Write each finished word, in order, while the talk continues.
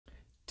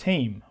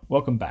Team,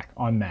 welcome back.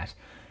 I'm Matt,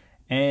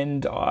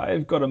 and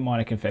I've got a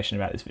minor confession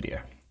about this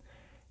video.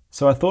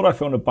 So I thought I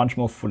filmed a bunch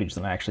more footage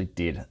than I actually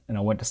did, and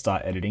I went to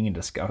start editing and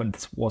discovered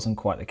this wasn't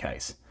quite the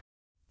case.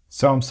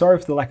 So I'm sorry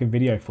for the lack of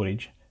video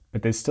footage,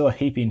 but there's still a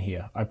heap in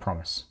here, I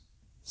promise.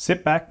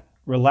 Sit back,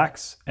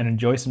 relax, and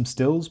enjoy some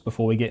stills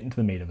before we get into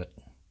the meat of it.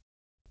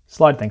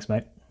 Slide, thanks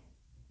mate.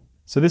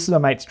 So this is my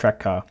mate's track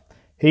car.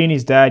 He and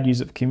his dad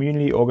use it for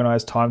community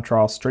organised time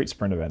trial street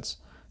sprint events.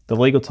 The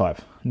legal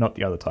type, not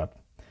the other type.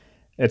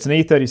 It's an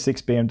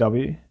E36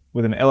 BMW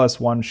with an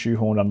LS1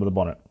 shoehorned under the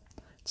bonnet.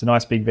 It's a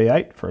nice big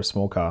V8 for a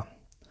small car.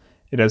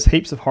 It has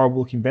heaps of horrible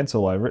looking vents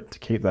all over it to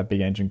keep that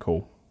big engine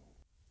cool.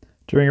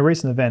 During a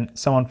recent event,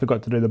 someone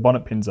forgot to do the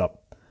bonnet pins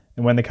up,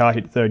 and when the car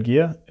hit third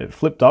gear, it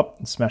flipped up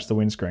and smashed the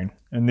windscreen,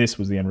 and this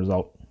was the end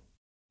result.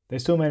 They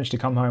still managed to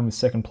come home with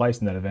second place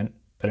in that event,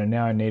 but are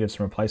now in need of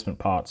some replacement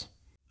parts.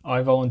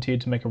 I volunteered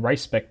to make a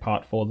race spec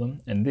part for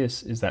them, and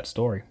this is that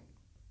story.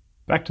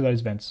 Back to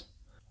those vents.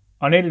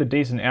 I needed a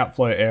decent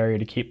outflow area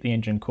to keep the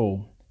engine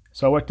cool,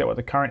 so I worked out what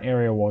the current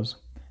area was,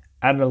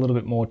 added a little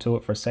bit more to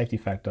it for a safety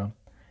factor,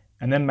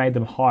 and then made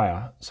them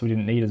higher so we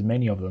didn't need as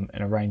many of them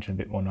and arranged them a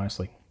bit more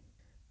nicely.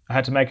 I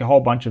had to make a whole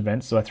bunch of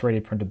vents, so I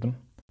 3D printed them.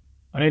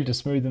 I needed to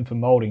smooth them for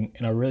moulding,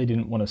 and I really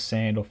didn't want to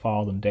sand or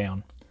file them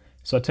down,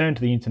 so I turned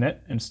to the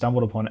internet and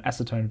stumbled upon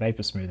acetone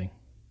vapor smoothing.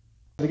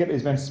 To get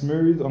these vents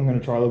smooth, I'm going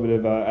to try a little bit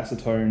of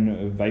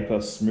acetone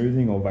vapor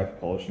smoothing or vapor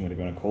polishing,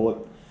 whatever you want to call it.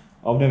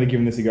 I've never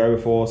given this a go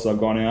before, so I've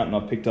gone out and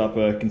I've picked up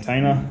a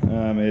container.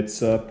 It's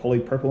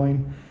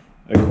polypropylene.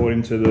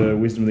 According to the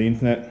wisdom of the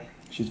internet,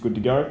 she's good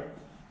to go.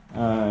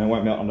 And it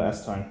won't melt under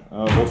acetone.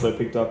 I've also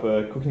picked up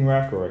a cooking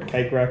rack or a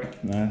cake rack.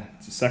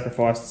 It's a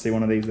sacrifice to see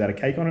one of these without a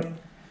cake on it,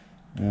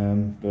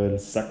 but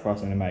it's a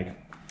sacrifice I'm going to make.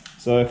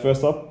 So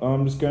first up,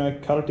 I'm just going to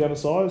cut it down to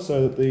size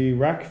so that the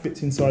rack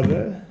fits inside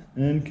there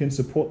and can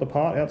support the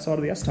part outside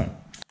of the acetone.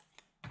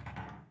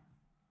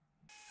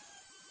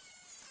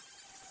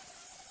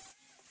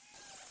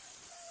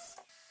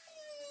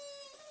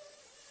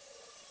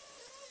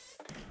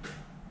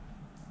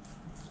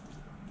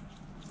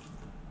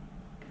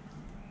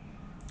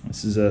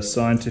 This is a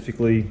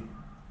scientifically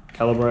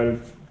calibrated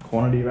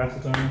quantity of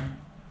acetone.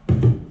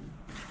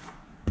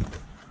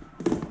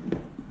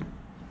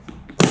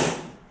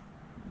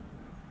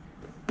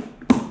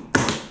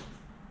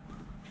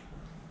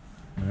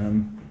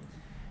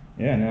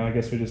 Yeah, now I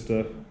guess we just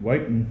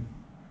wait and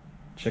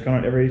check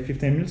on it every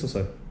 15 minutes or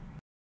so.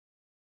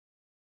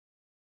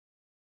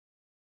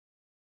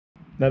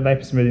 That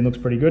vapor smoothing looks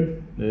pretty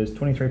good. There's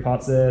 23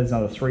 parts there, there's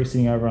another 3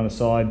 sitting over on the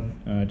side,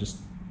 just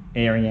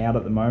airing out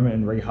at the moment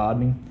and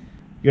rehardening.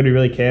 You've got to be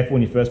really careful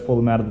when you first pull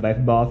them out of the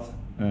vapor bath.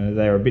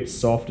 They're a bit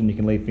soft and you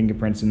can leave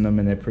fingerprints in them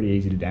and they're pretty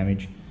easy to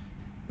damage.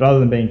 But other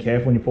than being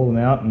careful when you pull them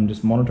out and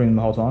just monitoring them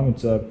the whole time,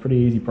 it's a pretty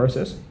easy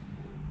process.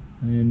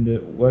 And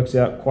it works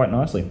out quite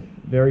nicely.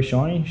 Very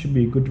shiny, should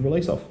be good to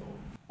release off.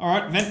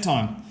 Alright, vent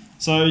time.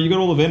 So you've got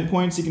all the vent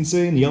points you can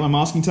see in the yellow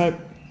masking tape.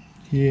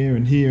 Here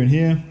and here and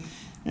here.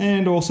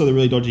 And also the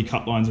really dodgy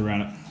cut lines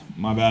around it.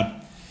 My bad.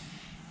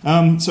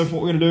 So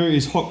what we're going to do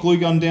is hot glue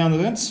gun down the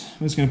vents.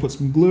 We're just going to put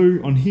some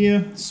glue on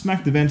here,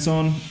 smack the vents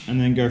on, and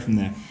then go from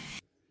there.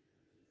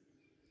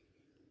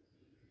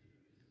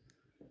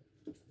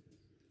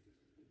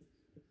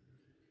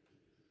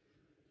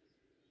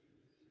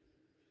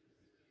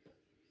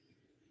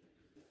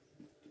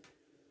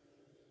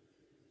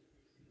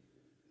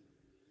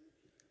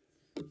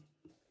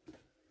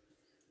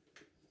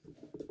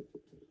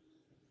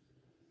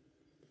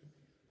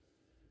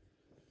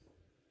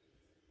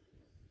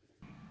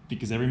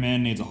 Because every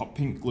man needs a hot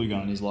pink glue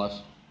gun in his life.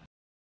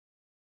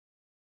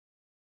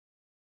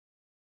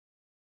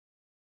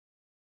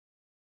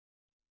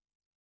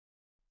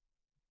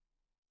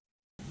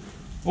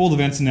 All the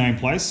vents are now in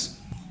place.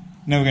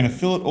 Now we're going to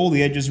fillet all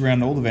the edges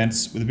around all the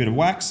vents with a bit of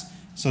wax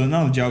so that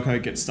none of the gel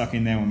coat gets stuck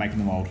in there when we're making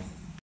the mould.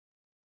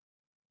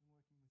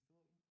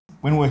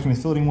 When working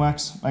with filleting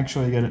wax, make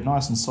sure you get it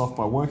nice and soft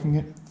by working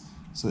it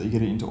so that you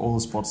get it into all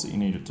the spots that you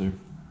need it to.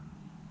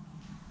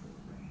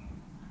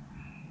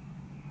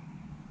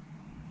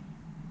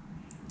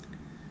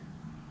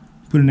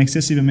 Put an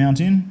excessive amount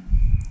in,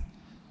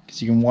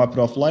 because you can wipe it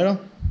off later.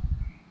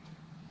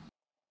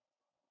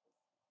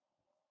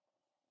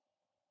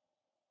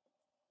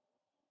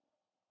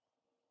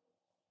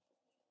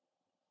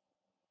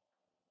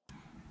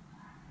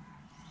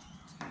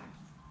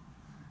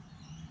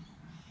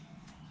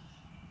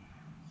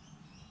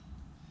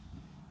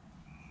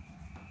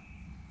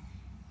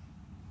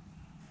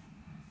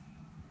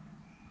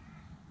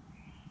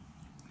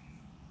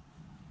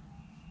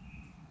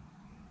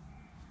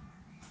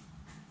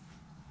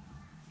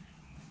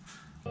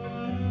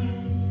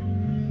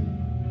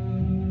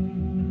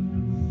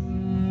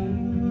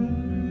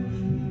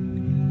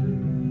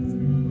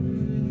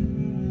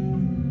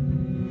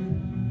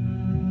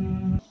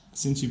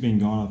 Since you've been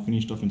gone, I've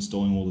finished off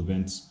installing all the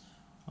vents.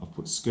 I've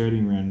put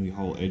skirting around the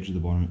whole edge of the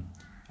bonnet.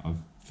 I've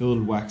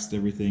filleted, waxed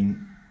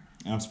everything,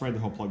 and I've sprayed the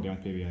whole plug down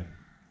with PVA.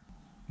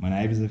 My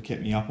neighbours have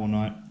kept me up all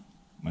night.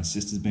 My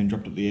sister's been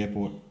dropped at the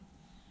airport.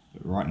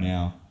 But right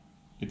now,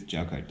 It's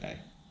gel coat day.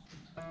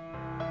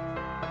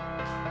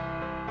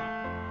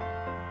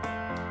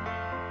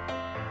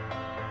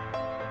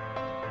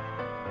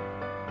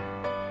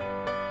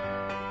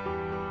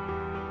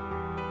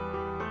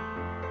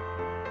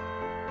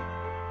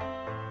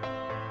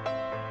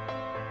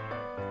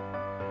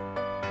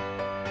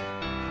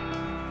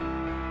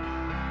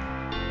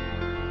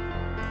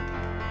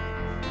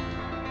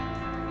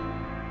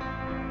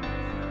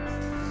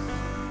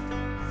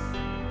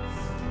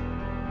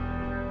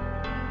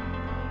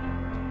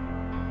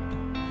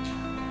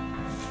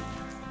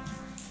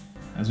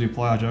 As we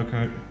apply our gel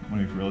coat, I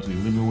want to be relatively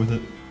liberal with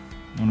it.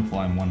 I want to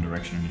apply in one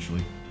direction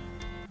initially.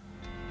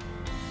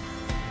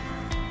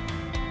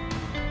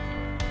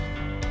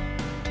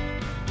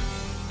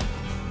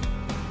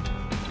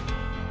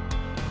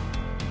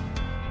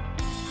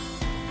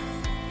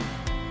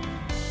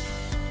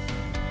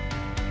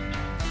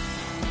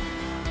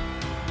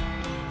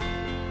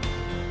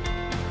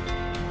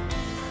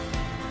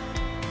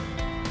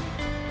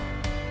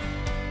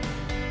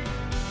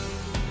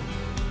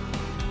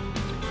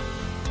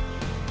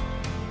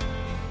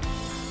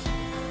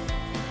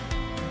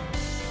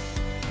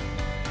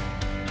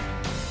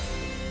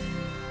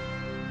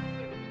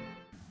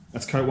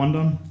 That's coat one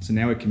done, so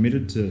now we're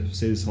committed to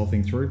see this whole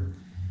thing through.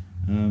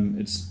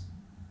 It's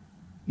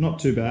not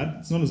too bad.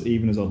 It's not as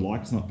even as I'd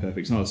like. It's not perfect.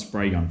 It's not a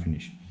spray gun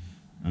finish.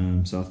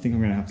 So I think I'm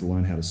going to have to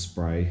learn how to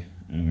spray,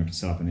 and I'm going to have to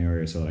set up an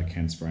area so that I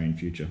can spray in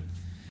future.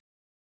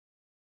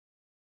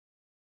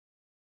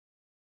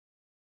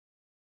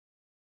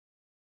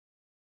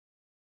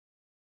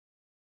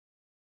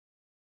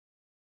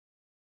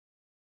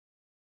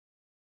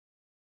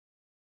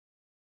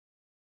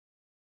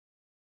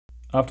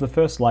 After the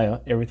first layer,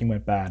 everything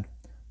went bad.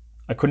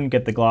 I couldn't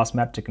get the glass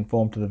mat to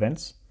conform to the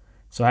vents,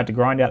 so I had to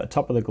grind out the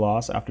top of the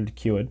glass after it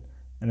cured,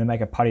 and then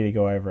make a putty to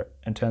go over it,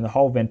 and turn the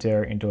whole vent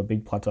area into a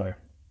big plateau.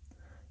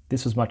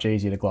 This was much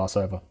easier to glass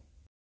over.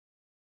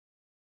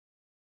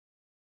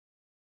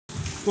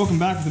 Welcome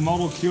back. With the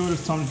mould all cured,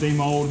 it's time to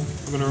demould.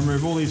 I've got to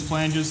remove all these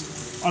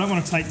flanges. I don't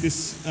want to take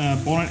this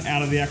bonnet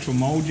out of the actual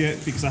mould yet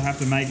because I have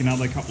to make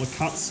another couple of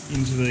cuts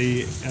into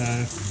the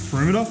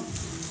perimeter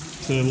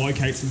to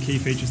locate some key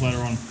features later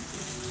on.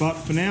 But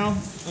for now,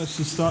 let's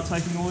just start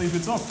taking all these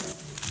bits off.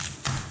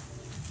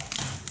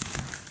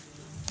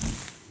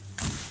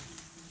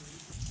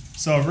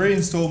 So I've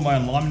reinstalled my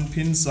alignment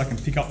pins so I can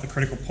pick up the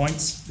critical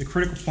points. The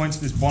critical points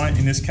of this bonnet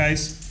in this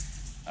case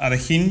are the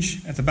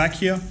hinge at the back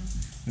here,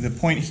 with a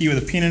point here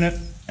with a pin in it,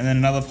 and then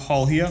another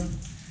hole here,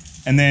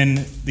 and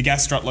then the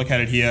gas strut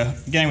located here,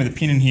 again with a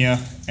pin in here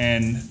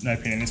and no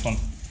pin in this one.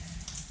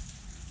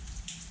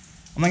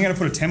 I'm then going to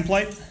put a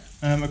template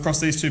across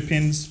these two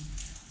pins,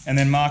 and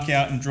then mark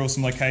out and drill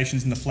some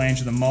locations in the flange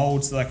of the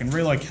mould so that I can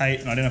relocate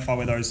and identify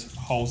where those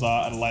holes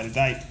are at a later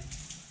date.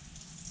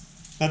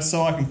 That's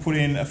so I can put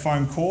in a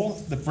foam core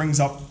that brings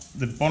up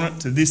the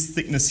bonnet to this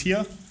thickness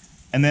here,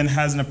 and then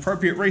has an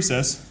appropriate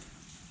recess,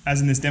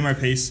 as in this demo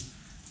piece,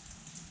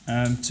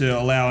 to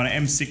allow an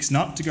M6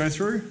 nut to go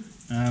through,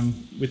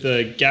 with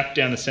a gap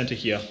down the centre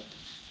here.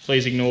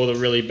 Please ignore the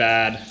really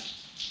bad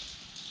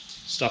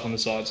stuff on the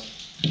sides.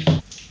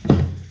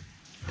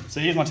 So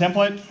here's my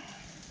template.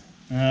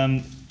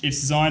 It's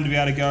designed to be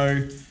able to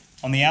go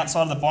on the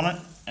outside of the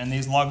bonnet, and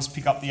these lugs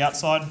pick up the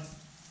outside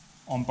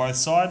on both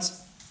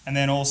sides. And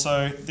then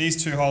also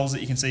these two holes that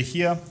you can see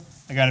here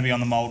are going to be on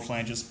the mould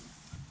flanges.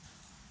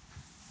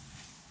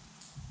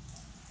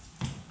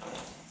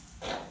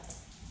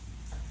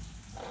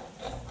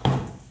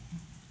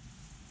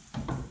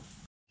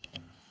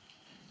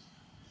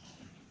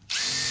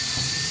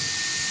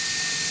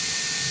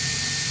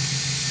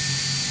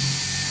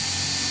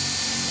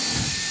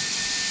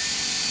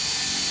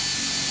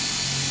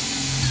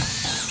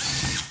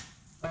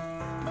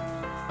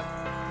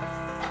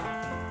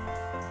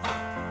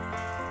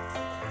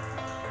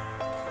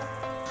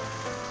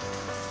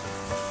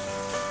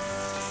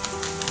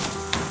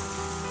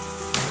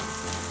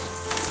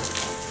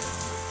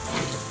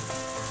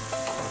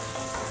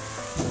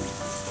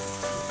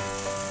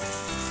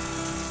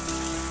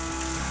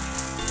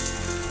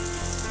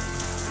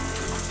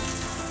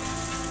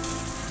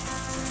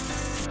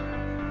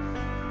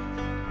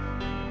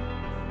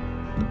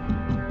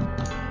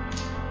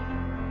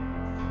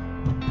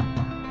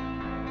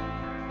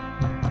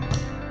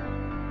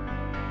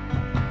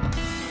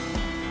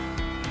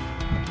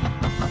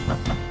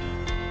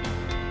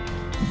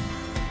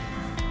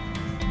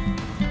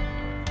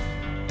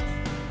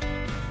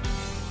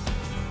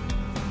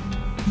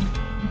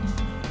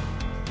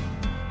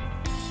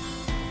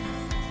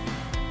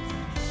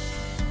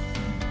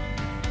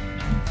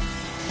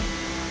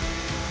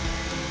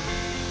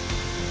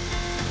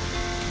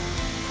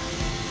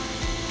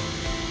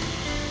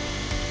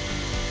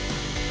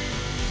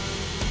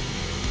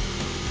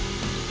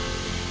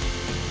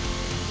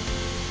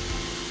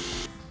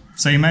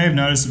 So you may have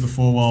noticed it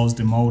before while I was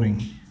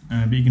demoulding,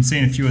 but you can see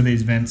in a few of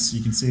these vents,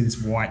 you can see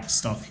this white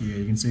stuff here.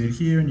 You can see it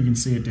here and you can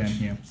see it down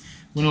here.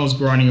 When I was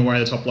grinding away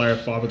the top layer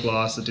of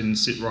fiberglass that didn't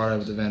sit right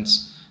over the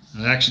vents,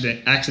 I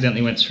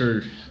accidentally went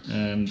through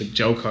the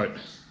gel coat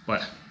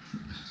but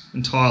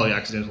entirely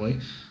accidentally.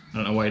 I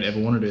don't know why you'd ever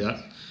want to do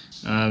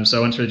that. So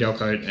I went through the gel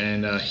coat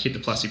and hit the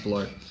plastic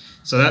below.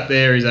 So that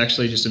there is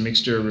actually just a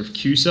mixture of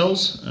Q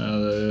cells,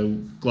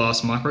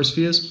 glass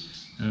microspheres,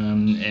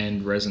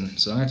 and resin.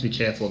 So I'm going to have to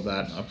be careful of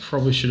that. I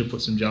probably should have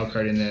put some gel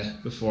coat in there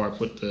before I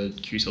put the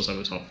Q cells over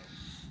the top.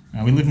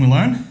 We live and we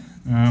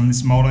learn.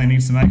 This mould only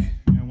needs to make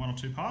 1 or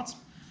 2 parts,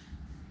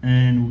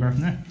 and we'll go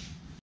from there.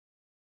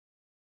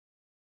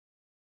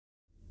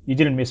 You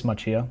didn't miss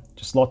much here,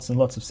 just lots and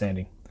lots of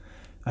sanding.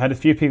 I had a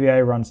few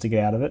PVA runs to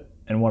get out of it,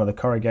 and one of the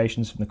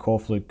corrugations from the core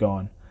fluke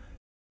gone.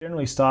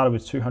 Generally started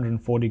with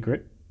 240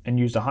 grit and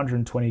used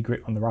 120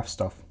 grit on the rough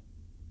stuff.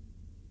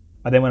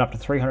 I then went up to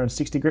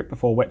 360 grit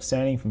before wet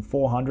sanding from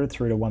 400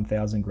 through to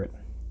 1000 grit.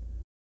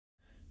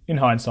 In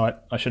hindsight,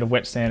 I should have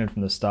wet sanded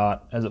from the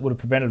start, as it would have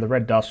prevented the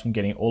red dust from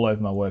getting all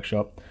over my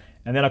workshop,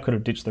 and then I could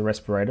have ditched the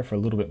respirator for a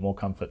little bit more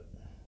comfort.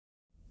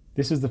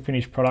 This is the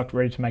finished product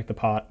ready to make the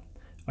part.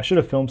 I should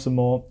have filmed some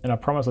more, and I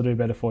promise I'll do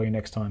better for you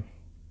next time.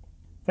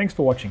 Thanks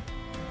for watching.